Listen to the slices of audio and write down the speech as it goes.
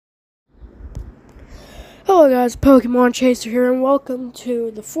Hello guys, Pokemon Chaser here, and welcome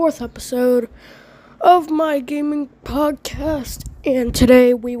to the 4th episode of my gaming podcast. And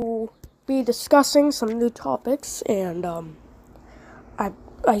today we will be discussing some new topics, and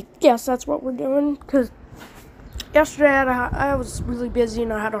I guess that's what we're doing, because yesterday I was really busy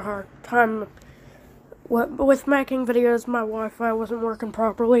and I had a hard time with making videos. My Wi-Fi wasn't working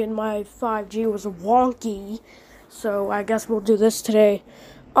properly and my 5G was wonky, so I guess we'll do this today.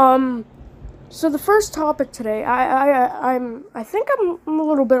 So the first topic today, I think I'm a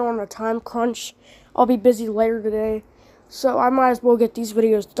little bit on a time crunch. I'll be busy later today, so I might as well get these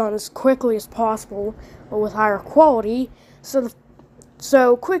videos done as quickly as possible, but with higher quality.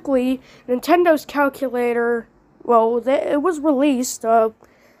 So quickly, Nintendo's calculator, it was released, I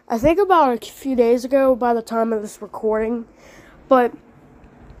think about a few days ago by the time of this recording, but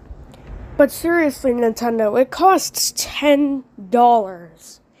seriously, Nintendo, it costs $10.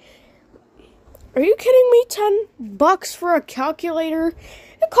 Are you kidding me? $10 for a calculator?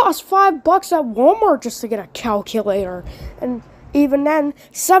 It costs $5 at Walmart just to get a calculator. And even then,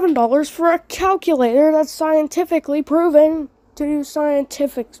 $7 for a calculator that's scientifically proven to do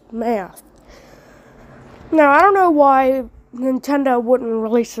scientific math. Now, I don't know why Nintendo wouldn't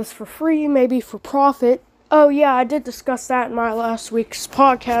release this for free, maybe for profit. Oh yeah, I did discuss that in my last week's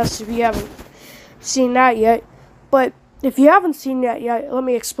podcast if you haven't seen that yet. But if you haven't seen that yet, let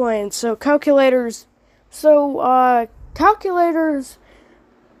me explain. Calculators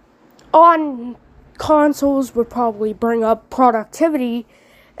on consoles would probably bring up productivity,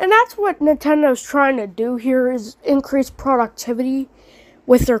 and that's what Nintendo's trying to do here, is increase productivity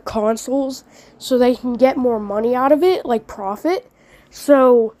with their consoles so they can get more money out of it, like profit.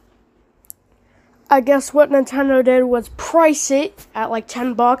 So I guess what Nintendo did was price it at like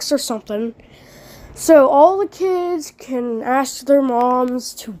 $10 or something. So all the kids can ask their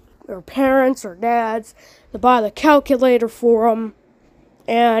moms, or parents, or dads to buy the calculator for them.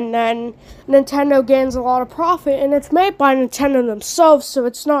 And then Nintendo gains a lot of profit, and it's made by Nintendo themselves, so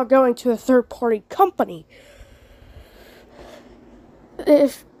it's not going to a third-party company.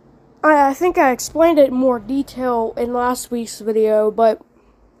 I think I explained it in more detail in last week's video, but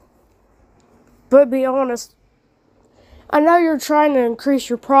be honest, I know you're trying to increase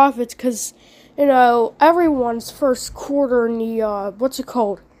your profits because, you know, everyone's first quarter in the,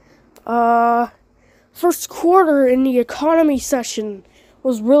 first quarter in the economy session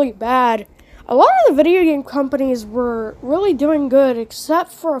was really bad. A lot of the video game companies were really doing good,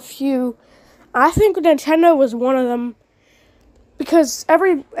 except for a few. I think Nintendo was one of them, because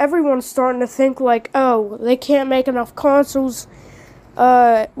everyone's starting to think like, oh, they can't make enough consoles.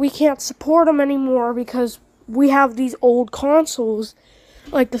 We can't support them anymore because we have these old consoles,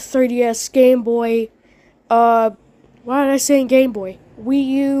 like the 3DS, Game Boy, why did I say Game Boy? Wii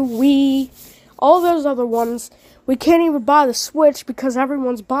U, Wii, all those other ones. We can't even buy the Switch because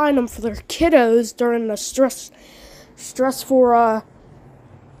everyone's buying them for their kiddos during the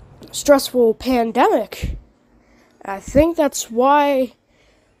stressful pandemic. I think that's why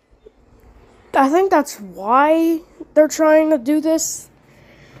they're trying to do this,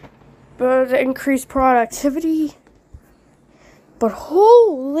 but increase productivity. But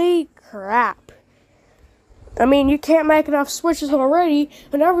holy crap. I mean, you can't make enough Switches already,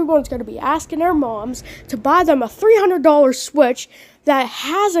 and everyone's going to be asking their moms to buy them a $300 Switch that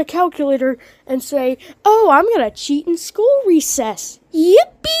has a calculator and say, oh, I'm going to cheat in school recess.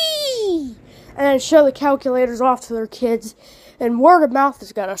 Yippee! And then show the calculators off to their kids, and word of mouth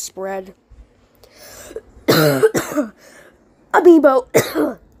is going to spread.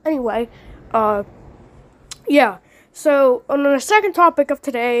 Amiibo. Anyway, yeah. So, on the second topic of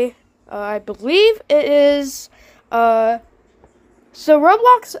today, I believe it is, so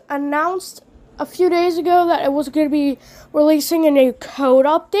Roblox announced a few days ago that it was going to be releasing a new code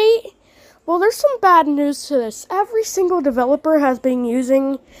update. Well, there's some bad news to this. Every single developer has been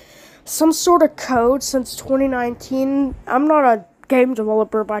using some sort of code since 2019. I'm not a game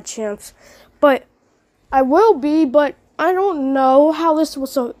developer by chance, but I will be, but I don't know how this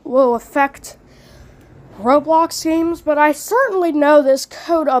will affect Roblox games, but I certainly know this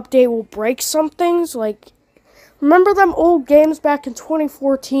code update will break some things. Like, remember them old games back in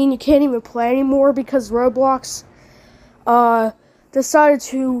 2014 you can't even play anymore because Roblox decided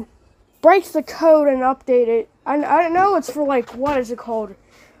to break the code and update it. I know it's for, like, what is it called?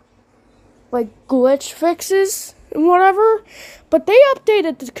 Like, glitch fixes and whatever, but they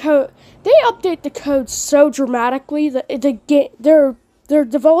updated the code. They update the code so dramatically that their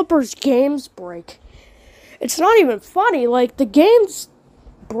developers' games break. It's not even funny. Like, the games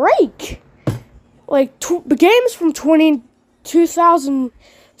break. Like, the games from 2000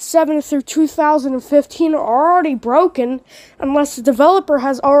 2007 through 2015 are already broken unless the developer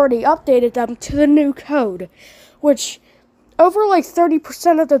has already updated them to the new code, which over like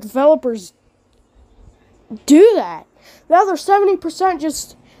 30% of the developers do that. The other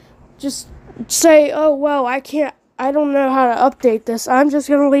 70% just say, oh, well, I don't know how to update this. I'm just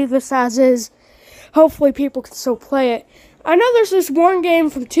going to leave this as is. Hopefully people can still play it. I know there's this one game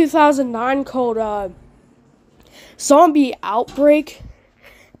from 2009 called Zombie Outbreak.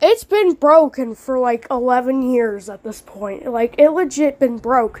 It's been broken for like 11 years at this point. Like, it legit been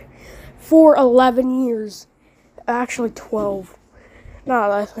broke for 11 years. Actually, 12. Now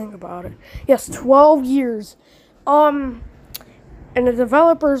that I think about it. Yes, 12 years. And the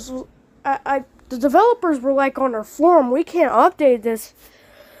developers, the developers were like on their forum, we can't update this.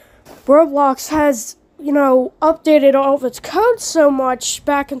 Roblox has, updated all of its code so much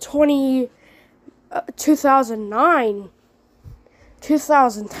back in 2009,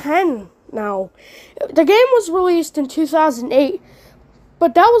 2010 now. The game was released in 2008,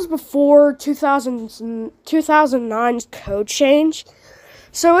 but that was before 2009's code change.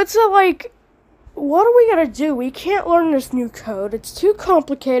 So it's what are we going to do? We can't learn this new code. It's too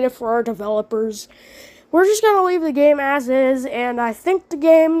complicated for our developers. We're just going to leave the game as is, and I think the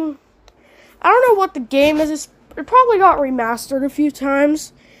game, I don't know what the game is. It probably got remastered a few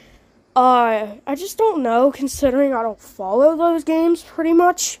times. I just don't know, considering I don't follow those games pretty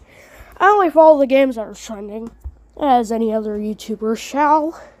much. I only follow the games that are trending, as any other YouTuber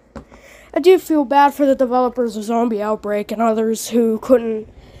shall. I do feel bad for the developers of Zombie Outbreak and others who couldn't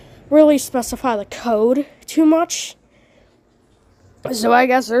really specify the code too much. So I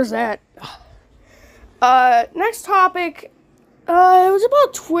guess there's that. Next topic, it was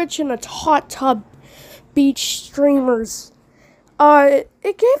about Twitch and the hot tub beach streamers. It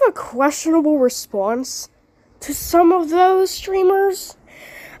gave a questionable response to some of those streamers.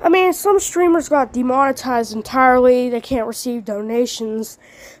 I mean, some streamers got demonetized entirely. They can't receive donations.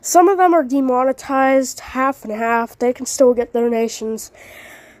 Some of them are demonetized half and half. They can still get donations.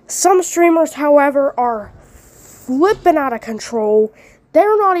 Some streamers, however, are flipping out of control.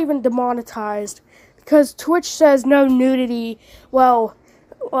 They're not even demonetized because Twitch says no nudity. Well,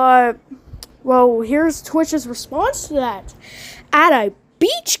 here's Twitch's response to that. Add a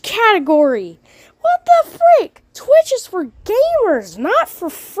beach category. What the freak? Twitch is for gamers, not for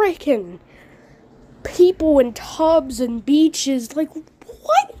freaking people in tubs and beaches. Like,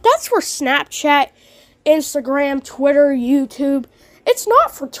 what? That's for Snapchat, Instagram, Twitter, YouTube. It's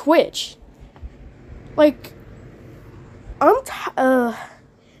not for Twitch. Like, I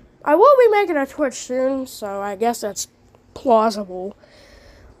will be making a Twitch soon, so I guess that's plausible.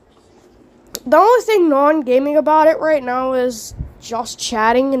 The only thing non-gaming about it right now is just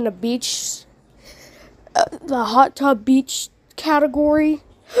chatting in the beach, the hot tub beach category.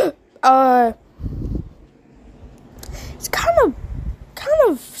 It's kind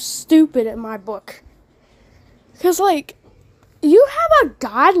of stupid in my book. Because, like, you have a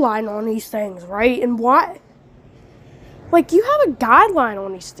guideline on these things, right? And why? Like, you have a guideline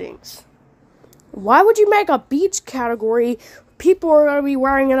on these things. Why would you make a beach category? People are going to be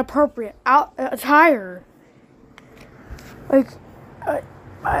wearing inappropriate attire. Like,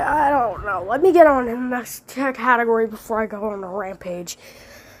 I don't know. Let me get on to the next category before I go on a rampage.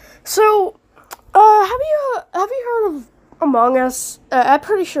 So, have you heard of Among Us? I'm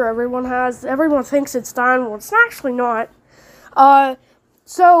pretty sure everyone has. Everyone thinks it's done. Well, it's actually not.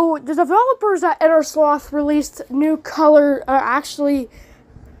 So the developers at Innersloth released new color, actually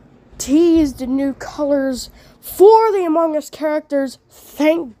teased new colors for the Among Us characters.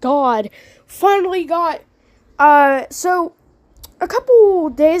 Thank God. Finally got, so a couple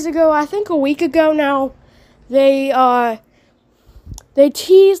days ago, I think a week ago now, they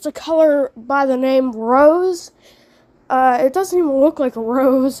teased a color by the name Rose. It doesn't even look like a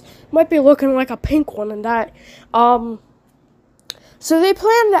rose. It might be looking like a pink one in that. So they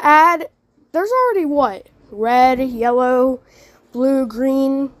plan to add, there's already what? Red, yellow, blue,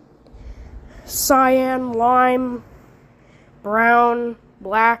 green, cyan, lime, brown,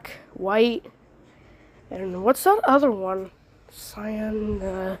 black, white, and what's that other one?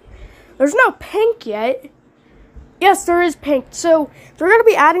 Cyan, there's no pink yet. Yes, there is pink. So they're going to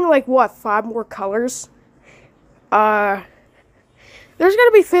be adding, like, what, 5 more colors? There's going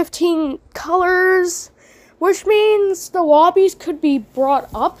to be 15 colors, which means the lobbies could be brought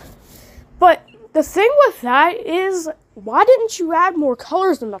up. But the thing with that is, why didn't you add more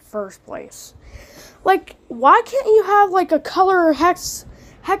colors in the first place? Like, why can't you have, like, a color hex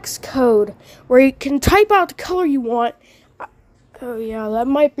code where you can type out the color you want? Oh, yeah, that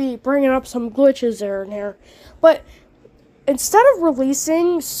might be bringing up some glitches there and there. But instead of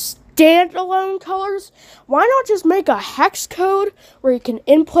releasing standalone colors, why not just make a hex code where you can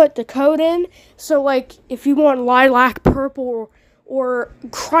input the code in? So, like, if you want lilac purple or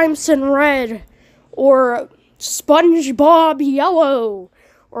crimson red or SpongeBob yellow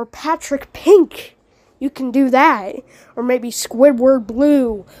or Patrick pink, you can do that. Or maybe Squidward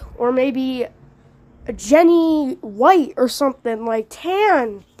blue, or maybe a Jenny white or something, like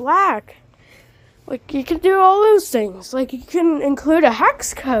tan, black. Like, you can do all those things. Like, you can include a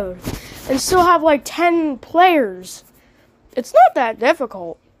hex code and still have, like, 10 players. It's not that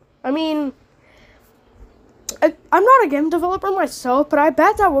difficult. I mean, I'm not a game developer myself, but I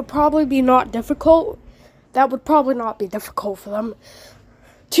bet that would probably be not difficult. That would probably not be difficult for them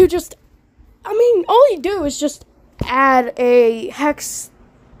to just, I mean, all you do is just add a hex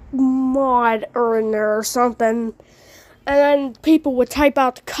mod or in there or something. And then people would type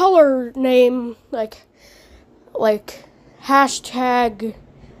out the color name, like hashtag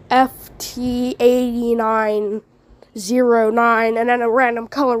FT8909, and then a random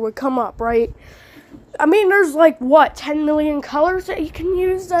color would come up, right? I mean, there's like, 10 million colors that you can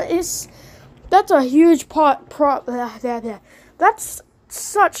use? That's a huge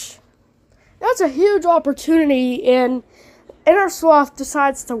that's a huge opportunity, and Innersloth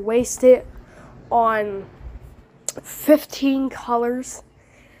decides to waste it on 15 colors.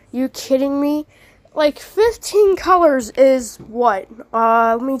 You kidding me? Like, 15 colors is what?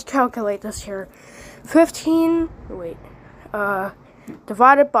 Let me calculate this here. 15,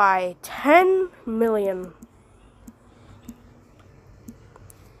 divided by 10 million.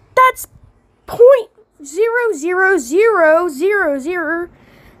 That's 0.00000.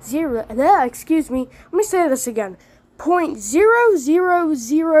 Excuse me. Let me say this again.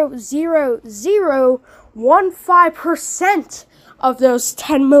 0.0000015% of those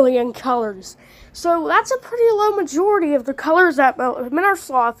 10 million colors. So that's a pretty low majority of the colors that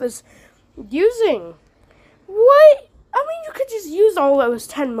Innersloth is using. What? I mean, you could just use all those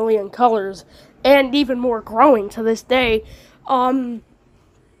 10 million colors, and even more growing to this day. I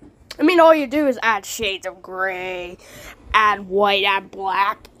mean, all you do is add shades of gray, add white, add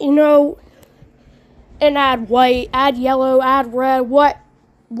black, and add white, add yellow, add red,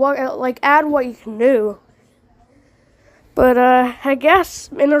 add what you can do. But, I guess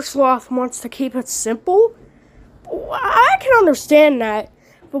Innersloth wants to keep it simple. I can understand that,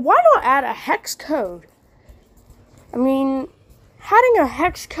 but why not add a hex code? I mean, adding a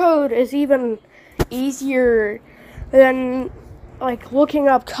hex code is even easier than, like, looking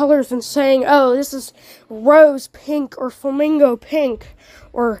up colors and saying, oh, this is rose pink or flamingo pink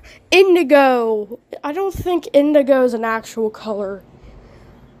or indigo. I don't think indigo is an actual color,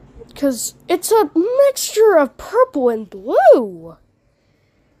 because it's a mixture of purple and blue.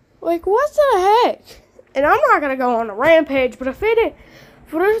 Like, what the heck? And I'm not going to go on a rampage, but if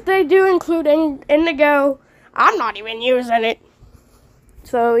they do include indigo, I'm not even using it.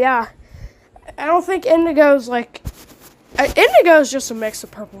 So, yeah. I don't think indigo's indigo is just a mix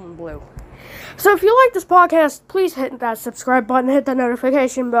of purple and blue. So if you like this podcast, please hit that subscribe button, hit that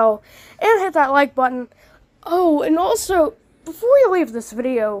notification bell, and hit that like button. Oh, and also, before you leave this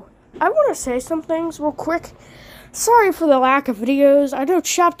video, I want to say some things real quick. Sorry for the lack of videos. I know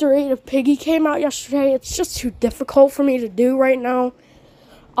Chapter 8 of Piggy came out yesterday. It's just too difficult for me to do right now.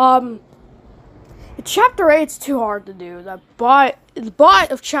 Chapter 8's too hard to do. The bot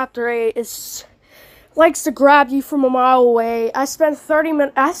of Chapter 8 likes to grab you from a mile away. I spent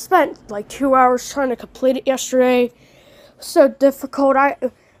like 2 hours trying to complete it yesterday. So difficult.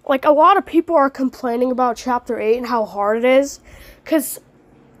 A lot of people are complaining about Chapter 8 and how hard it is, because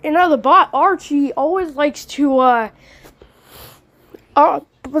the bot Archie always likes to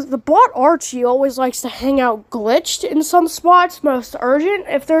hang out glitched in some spots, most urgent.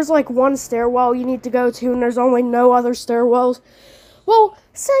 If there's like one stairwell you need to go to and there's only no other stairwells, well,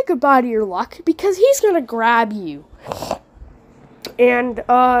 say goodbye to your luck, because he's gonna grab you. And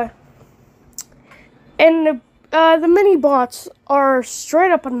the mini bots are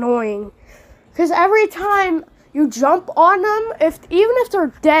straight up annoying, because every time you jump on them, even if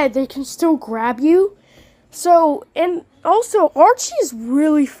they're dead, they can still grab you. So, and also, Archie's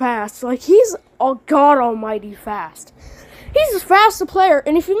really fast. Like, he's god almighty fast. He's a fast player,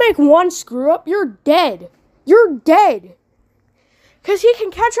 and if you make one screw up, you're dead. You're dead. Because he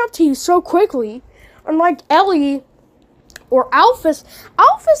can catch up to you so quickly. Unlike Ellie or Alphys.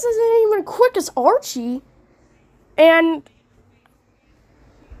 Alphys isn't even quick as Archie. And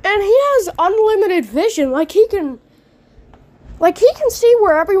he has unlimited vision. He can see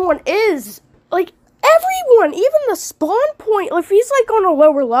where everyone is. Like, everyone, even the spawn point, if he's, on the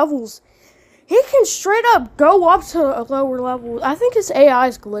lower levels, he can straight up go up to a lower level. I think his AI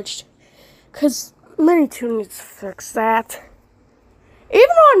is glitched. Because Mini-2 needs to fix that. Even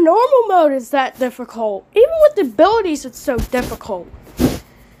on normal mode, it's that difficult. Even with the abilities, it's so difficult.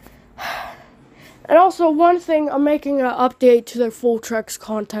 And also, one thing, I'm making an update to their Fortrex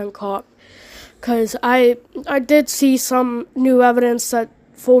content cop. Because I did see some new evidence that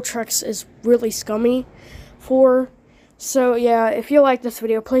Fortrex is really scummy for. So, yeah, if you like this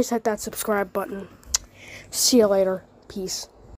video, please hit that subscribe button. See you later. Peace.